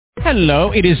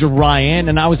Hello, it is Ryan,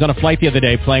 and I was on a flight the other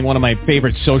day playing one of my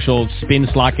favorite social spin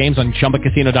slot games on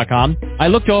ChumbaCasino.com. I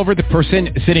looked over at the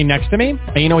person sitting next to me,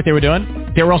 and you know what they were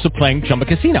doing? They were also playing Chumba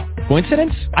Casino.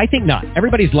 Coincidence? I think not.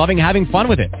 Everybody's loving having fun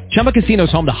with it. Chumba Casino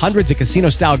is home to hundreds of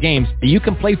casino-style games that you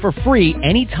can play for free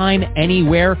anytime,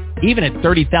 anywhere, even at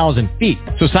 30,000 feet.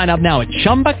 So sign up now at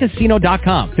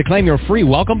ChumbaCasino.com to claim your free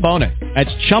welcome bonus.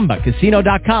 That's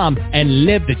ChumbaCasino.com and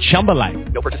live the Chumba life.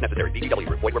 No purchase necessary. VGW.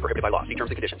 Void where prohibited by law. See terms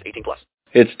and conditions. 18+.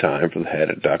 It's time for the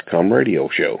Hadit.com radio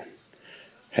show.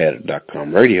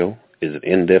 Hadit.com radio is an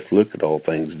in-depth look at all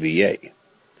things VA.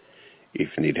 If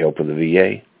you need help with the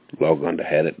VA, log on to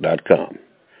Hadit.com.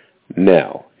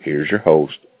 Now, here's your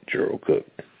host, Gerald Cook.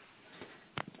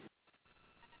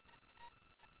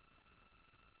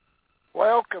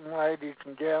 Welcome, ladies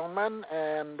and gentlemen,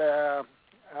 and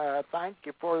thank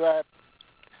you for that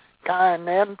kind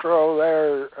intro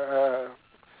there,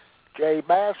 Jay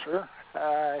Basser.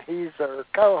 He's our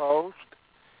co-host,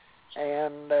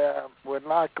 and would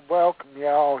like to welcome you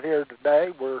all here today.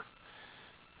 We're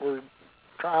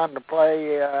trying to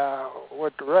play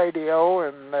with the radio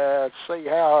and see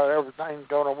how everything's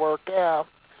going to work out.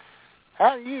 How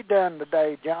are you done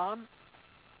today, John?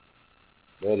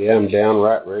 Buddy, I'm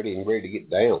downright ready to get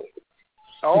down.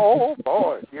 Oh,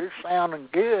 boy, you're sounding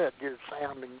good.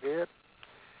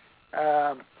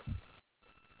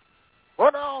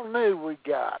 What all new we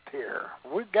got here?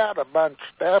 We got a bunch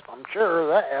of stuff, I'm sure of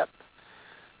that.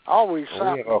 Always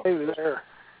something new there.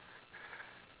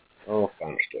 All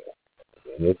kind of stuff.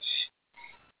 And it's,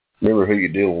 remember who you're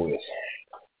dealing with.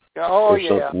 Oh, There's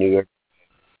something new.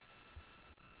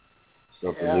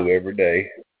 New every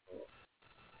day.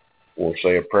 We'll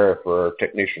say a prayer for our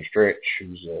technician Stretch,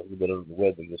 who's a little bit under the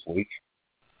weather this week.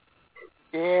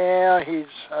 Yeah,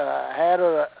 he's had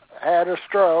a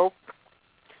stroke,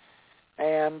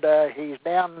 and he's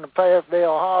down in the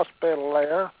Fayetteville Hospital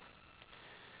there.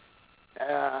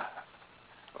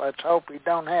 Let's hope he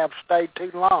don't have to stay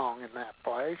too long in that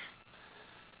place,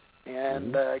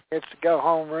 and gets to go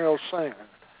home real soon.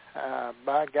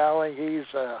 By golly,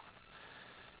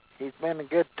 he's been a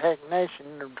good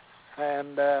technician,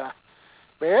 and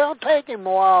but it'll take him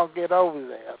a while to get over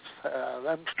this.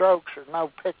 Them strokes are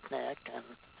no picnic,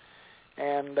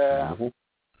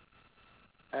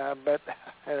 but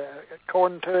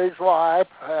according to his wife,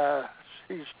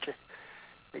 he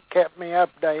kept me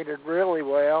updated really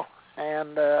well,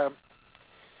 and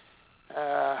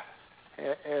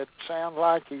it sounds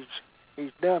like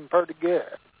he's doing pretty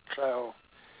good. So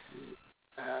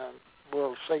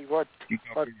we'll see what's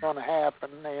going to happen.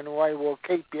 Anyway, we'll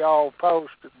keep you all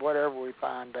posted, whatever we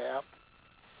find out.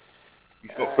 You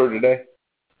spoke to her today?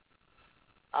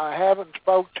 I haven't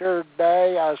spoke to her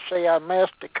today. I see I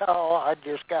missed a call. I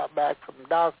just got back from the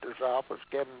doctor's office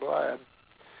getting blood,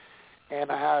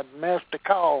 and I had missed a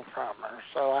call from her,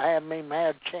 so I haven't even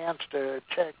had a chance to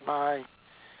check my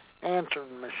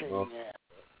answering machine yet.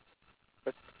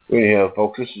 Anyhow,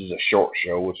 folks, this is a short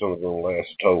show. It's only going to last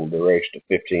a total duration of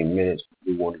 15 minutes.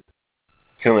 We wanted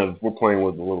we're playing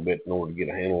with it a little bit in order to get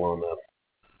a handle on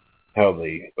how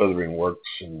the othering works,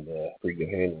 and pretty good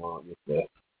handle on it with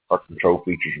our control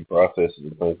features and processes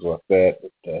and things like that.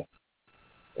 But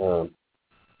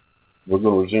we're going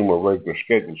to resume our regular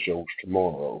scheduled shows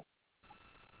tomorrow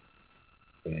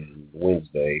and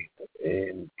Wednesday,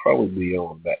 and probably be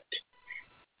on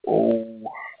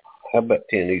how about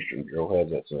 10 Eastern, Joe? How's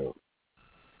that sound?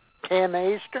 10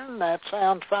 Eastern, that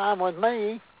sounds fine with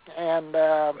me. And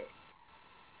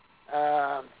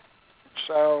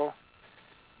so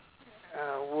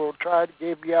we'll try to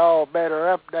give you all a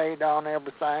better update on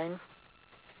everything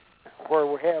where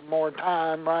we have more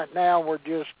time. Right now we're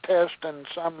just testing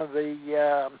some of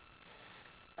the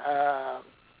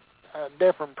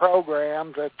different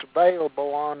programs that's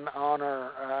available on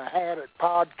our Had It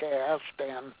podcast,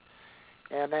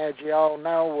 and as you all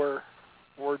know,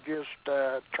 we're just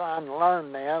trying to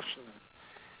learn this,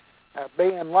 and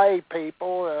being lay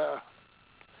people,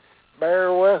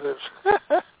 bear with us.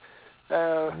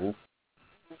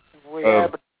 We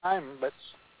have a time, but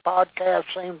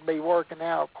podcasts seem to be working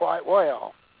out quite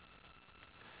well.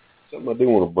 Something I do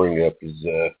want to bring up is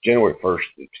January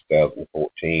 1st,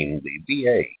 2014, the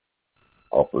VA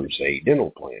offers a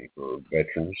dental plan for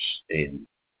veterans and,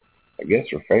 I guess,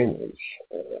 their families.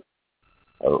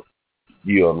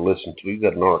 You ought to listen to. He's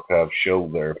got an archive show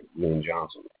there, Lynn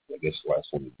Johnson. I guess the last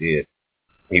one he did.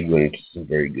 He went into some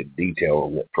very good detail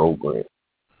on that program.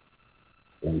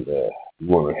 And if you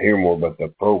want to hear more about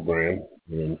that program,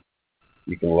 then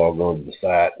you can log on to the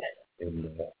site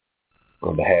and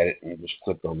on the Had It and just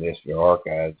click on the SVR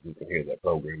archives. You can hear that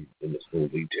program in its full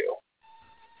detail.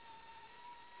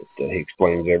 But he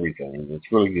explains everything.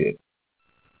 It's really good.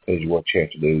 Tells you what you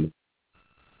have to do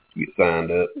to get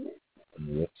signed up.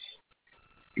 And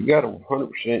you got 100%.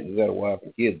 You got a wife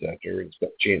and kids out there. It's got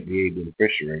a chance to be able to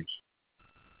beneficiaries.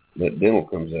 That dental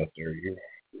comes out there.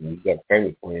 You've got a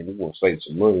family plan. You're going to save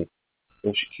some money.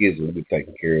 Once your kids will be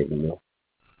taken care of.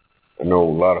 I know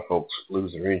a lot of folks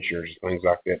lose their insurance and things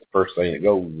like that. The first thing that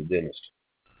goes is the dentist.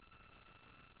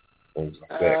 Things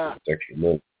like that. It's extra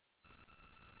money.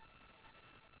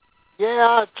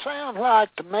 Yeah, it sounds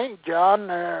like to me, John,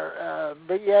 their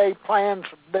VA plans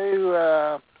to do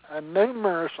a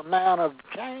numerous amount of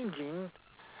changing,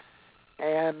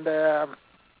 and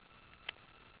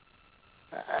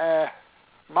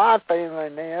my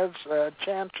feeling is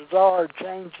chances are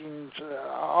changing's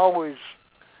always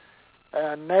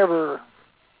never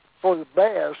for the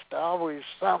best. Always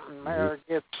something there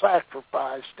gets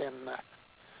sacrificed in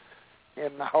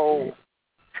the whole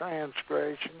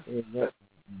transgression.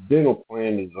 Dental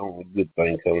plan is the only good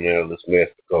thing coming out of this mess,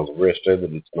 because the rest of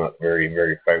it's not very,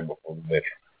 very favorable for the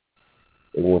veteran.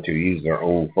 They want to use their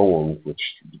own forms, which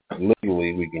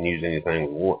legally we can use anything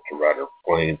we want to write our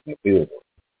plans in the field.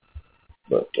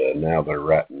 But now they're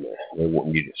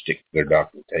wanting you to stick to their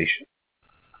documentation.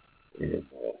 And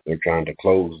they're trying to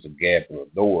close the gap in the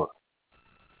door,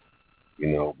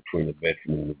 between the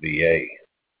veteran and the VA.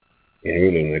 And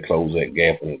really, when they close that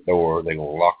gap in the door, they're going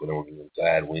to lock it on the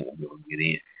inside. We ain't going to be able to get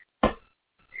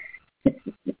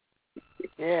in.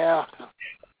 Yeah,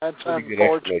 that's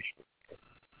unfortunate.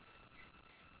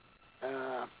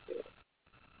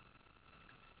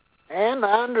 And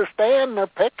I understand they're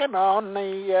picking on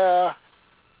the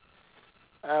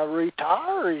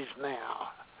retirees now.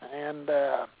 And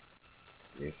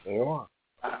yes, they are.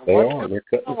 What's wrong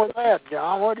with that,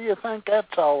 John? What do you think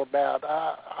that's all about?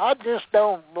 I just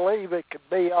don't believe it could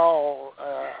be all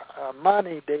a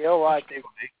money deal like they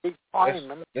keep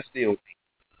claiming. That's DOD.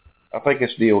 I think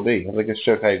it's DOD. I think it's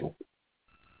Chuck Hagel.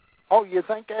 Oh, you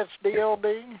think that's DOD?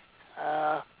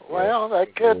 Well,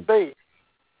 that could be.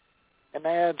 And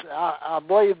I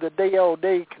believe the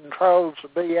DOD controls the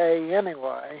VA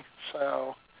anyway.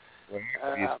 So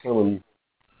it's coming.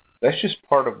 That's just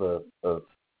part of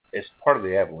it's part of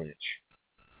the avalanche,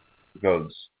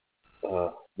 because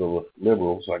the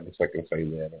liberals, I guess I can say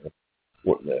that,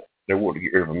 they want to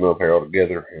get rid of the military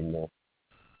altogether, and they're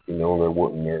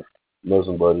wanting their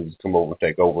Muslim buddies to come over and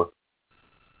take over,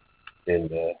 and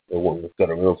they're wanting to cut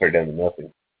our military down to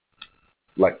nothing,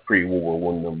 like pre-World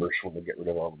War I numbers when they get rid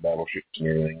of all the battleships and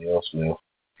everything else. Now,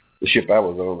 the ship I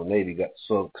was on, the Navy, got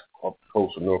sunk off the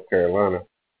coast of North Carolina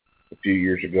a few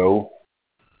years ago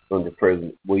under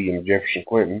President William Jefferson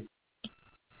Clinton.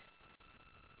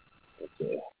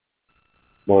 It's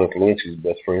Monica Lewinsky's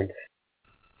best friend.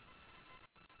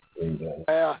 And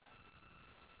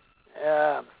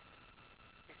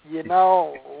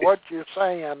what you're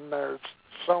saying, there's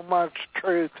so much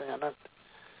truth in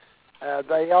it.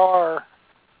 They are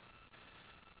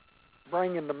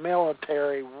bringing the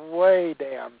military way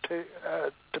down.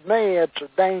 To me, it's a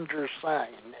dangerous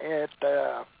thing.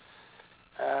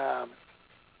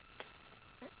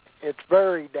 It's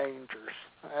very dangerous.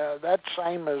 That's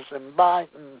same as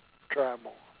inviting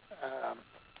trouble.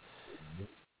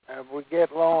 If we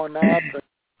get low enough,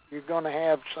 you're going to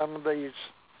have some of these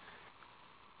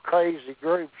crazy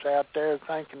groups out there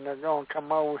thinking they're going to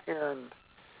come over here and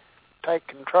take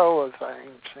control of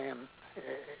things. And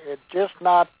it's just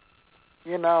not,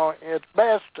 it's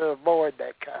best to avoid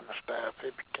that kind of stuff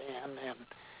if you can.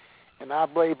 And I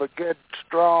believe a good,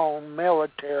 strong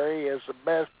military is the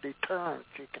best deterrent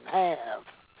you can have.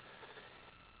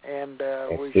 And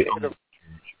we should have...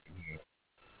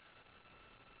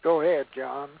 Go ahead,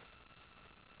 John.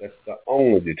 That's the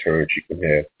only deterrent you can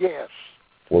have. Yes.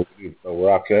 Well, you throw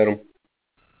rocks at them.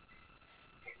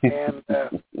 And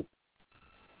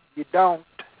you don't...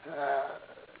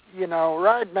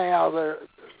 right now, the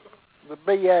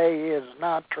VA is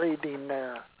not treating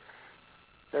their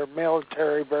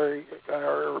military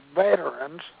or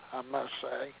veterans, I must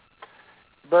say,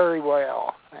 very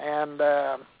well. And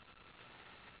that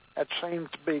seems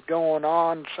to be going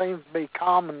on, seems to be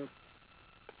commonplace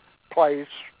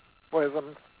with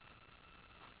them.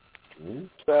 Mm-hmm.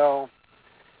 So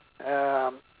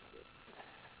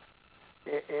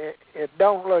it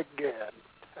don't look good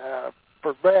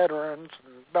for veterans,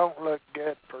 and don't look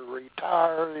good for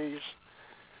retirees.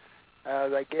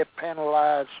 They get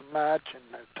penalized so much, and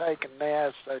they're taking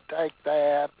this, they take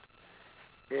that.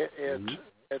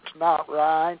 It's not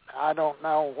right. I don't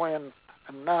know when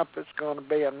enough is going to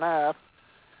be enough.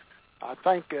 I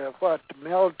think the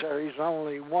military is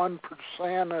only 1%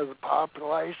 of the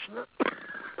population.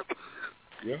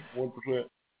 Yeah, 1%.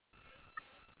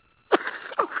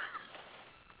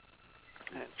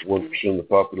 1% of the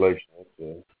population. That's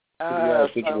a pretty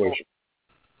bad situation.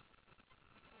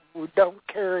 So we don't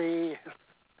carry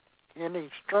any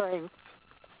strength.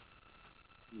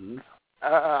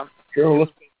 Mm-hmm. Sure,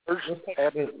 let's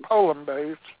at the polling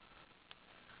booths.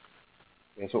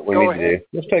 That's what we need to do.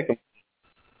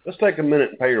 Let's take a minute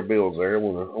and pay our bills there. I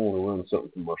want to run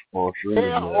something from our sponsor.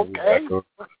 Yeah, okay.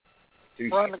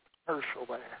 Run a commercial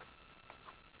there.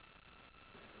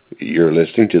 You're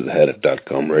listening to the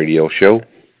Hadit.com radio show.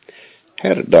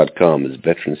 Hadit.com is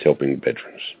veterans helping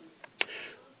veterans.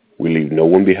 We leave no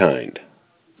one behind.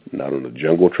 Not on a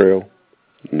jungle trail,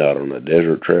 not on a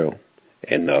desert trail,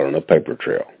 and not on a paper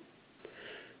trail.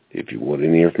 If you want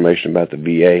any information about the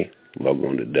VA, log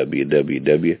on to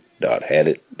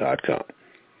www.hadit.com.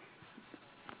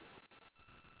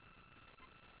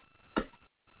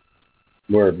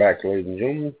 We're back, ladies and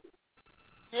gentlemen.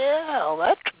 Yeah, well,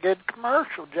 that's a good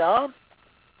commercial, John.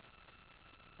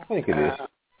 I think it is.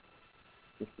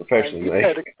 It's professionally made. You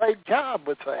did a great job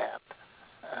with that.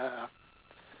 Of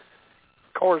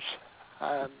course,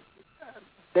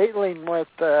 dealing with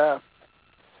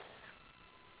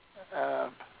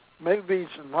movies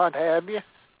and what have you,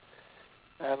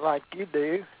 like you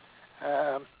do,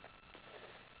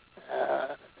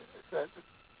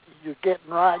 you're getting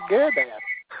right good at it.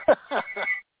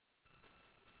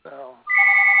 So,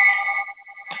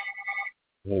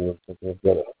 looky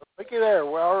there,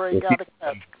 we already got a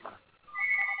customer.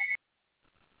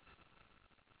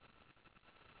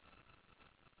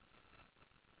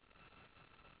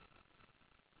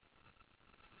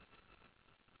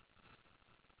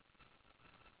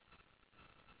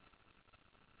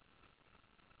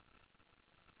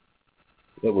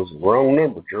 That was the wrong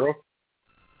number, Gerald.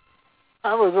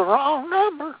 That was the wrong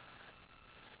number.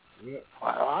 Yeah.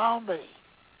 Well, I'll be.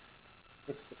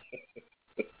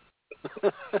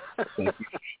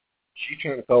 She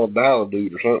trying to call a dial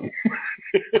dude or something.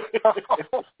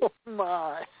 Oh,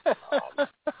 my.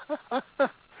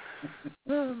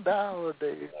 Dial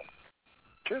dude.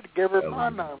 Should have given her my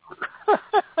number.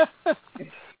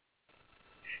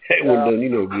 That wouldn't done you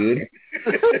no good.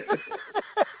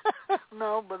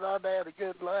 No, but I'd had a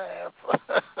good laugh.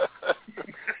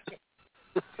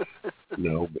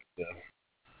 No, but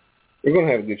we're going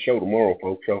to have a good show tomorrow,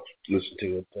 folks. Y'all listen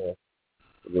to it.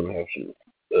 We're going to have some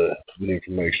good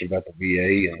information about the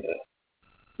VA, and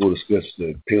we'll discuss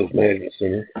the Pills Management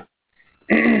Center,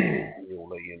 the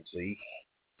old AMC.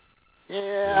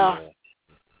 Yeah.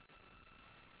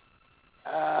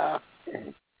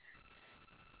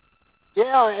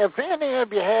 Yeah, if any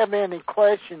of you have any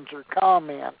questions or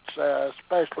comments,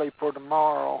 especially for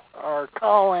tomorrow, our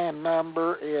call-in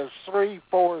number is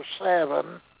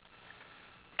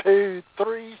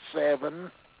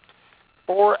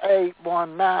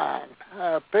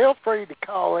 347-237-4819. Feel free to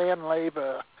call in, leave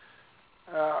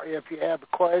if you have a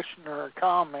question or a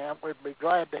comment. We'd be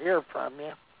glad to hear from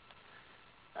you.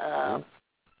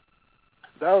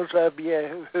 Those of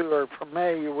you who are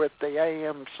familiar with the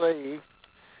AMC,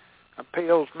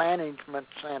 Appeals Management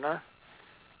Center,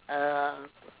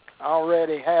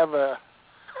 already have a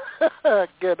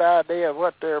good idea of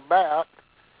what they're about.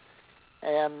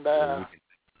 And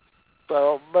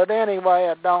but anyway,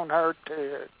 it don't hurt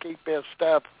to keep this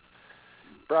stuff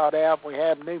brought out. We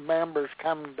have new members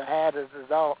coming to Hadit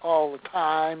all the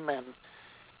time,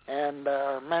 and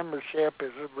our membership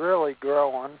is really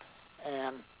growing,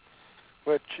 and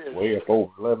which is way up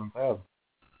over 11,000.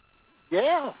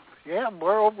 Yeah,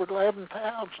 we're over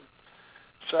 11,000.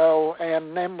 So,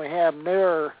 and then we have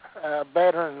newer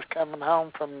veterans coming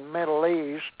home from the Middle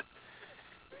East,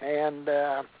 and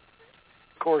of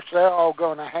course they're all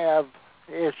going to have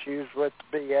issues with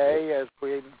the VA, as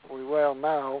we well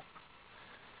know.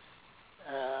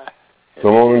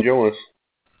 Come on and join us.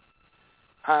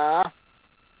 Huh? I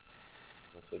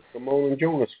said, come on and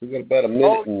join us. We got about a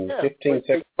minute and 15 seconds.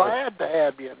 We'd be glad to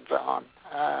have you on.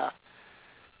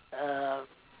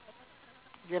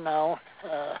 You know,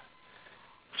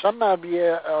 some of you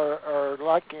are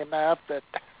lucky enough that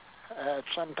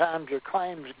sometimes your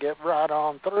claims get right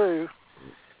on through,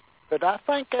 but I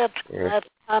think that's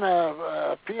kind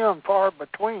of few and far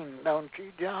between, don't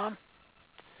you, John?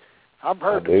 I've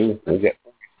heard we got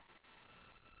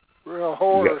real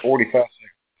horror. We got 45 seconds.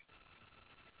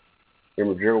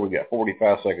 Remember, Gerald, we got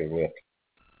 45 seconds left.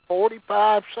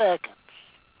 45 seconds.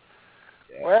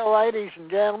 Yeah. Well, ladies and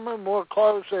gentlemen, we'll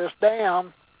close this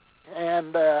down,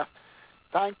 and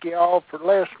thank you all for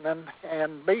listening.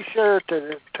 And be sure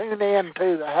to tune in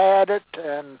to the Hadit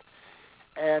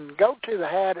and go to the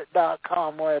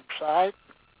Hadit.com website.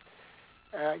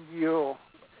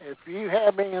 If you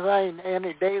have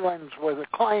any dealings with the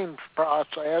claims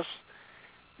process,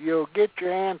 you'll get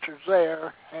your answers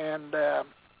there, and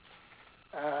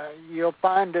you'll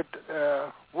find it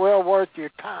well worth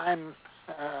your time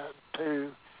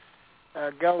to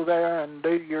go there and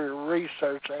do your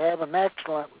research. They have an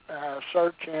excellent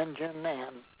search engine,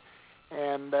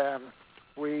 and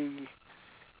we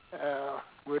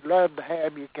would love to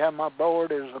have you come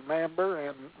aboard as a member,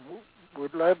 and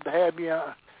we'd love to have you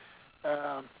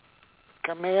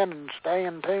come in and stay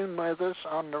in tune with us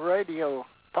on the radio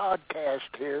podcast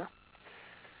here.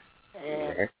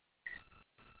 And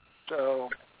so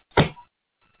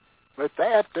with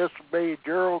that, this will be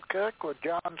Gerald Cook with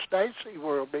John Stacy.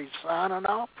 We'll be signing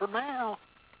off for now.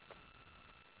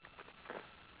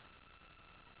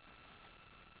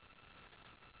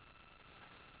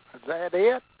 Is that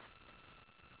it?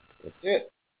 That's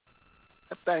it.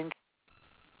 Thank you.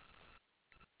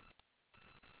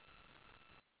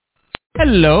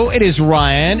 Hello, it is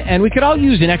Ryan, and we could all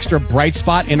use an extra bright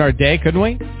spot in our day, couldn't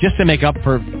we? Just to make up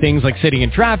for things like sitting in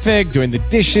traffic, doing the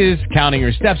dishes, counting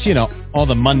your steps, all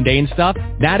the mundane stuff.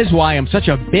 That is why I'm such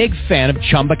a big fan of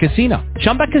Chumba Casino.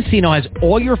 Chumba Casino has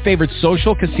all your favorite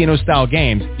social casino-style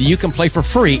games that you can play for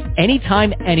free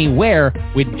anytime, anywhere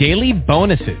with daily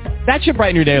bonuses. That should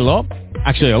brighten your day a little.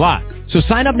 Actually, a lot. So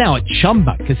sign up now at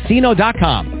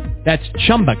ChumbaCasino.com. That's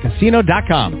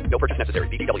ChumbaCasino.com. No purchase necessary.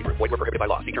 VGW Group. Void where prohibited by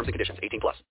law. See terms and conditions. 18+.